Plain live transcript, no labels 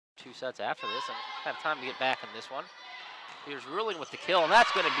2 sets after this and have time to get back in this one. Here's Ruehling with the kill, and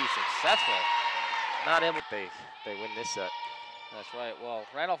that's going to be successful. Not able. They win this set. That's right. Well,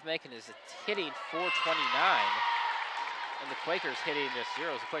 Randolph-Macon is hitting 429, and the Quakers hitting just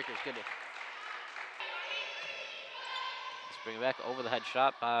zeros. The Quakers get it. Let's bring it back over the head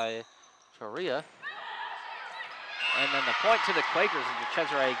shot by Toria. And then the point to the Quakers as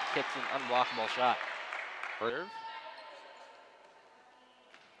Cesare hits an unblockable shot.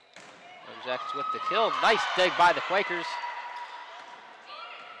 Jackets with the kill. Nice dig by the Quakers.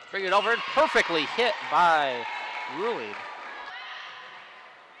 Bring it over and perfectly hit by Ruehling.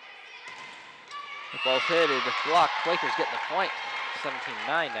 Both hit and blocked. Quakers get the point.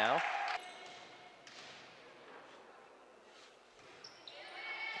 17-9 now.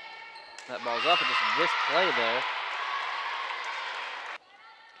 That ball's up and just misplayed there.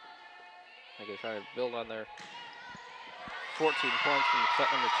 I think they're trying to build on their 14 points from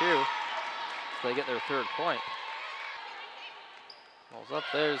set number 2. So they get their 3rd point. Ball's up.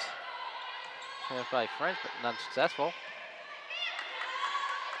 There's chance by French, but not successful.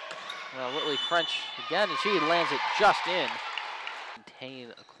 Well, Whitley French again, and she lands it just in.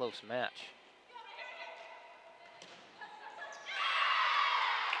 Maintain a close match.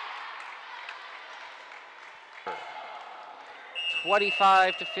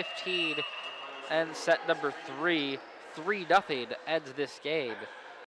 (25-15) and set number 3. 3-0 ends this game.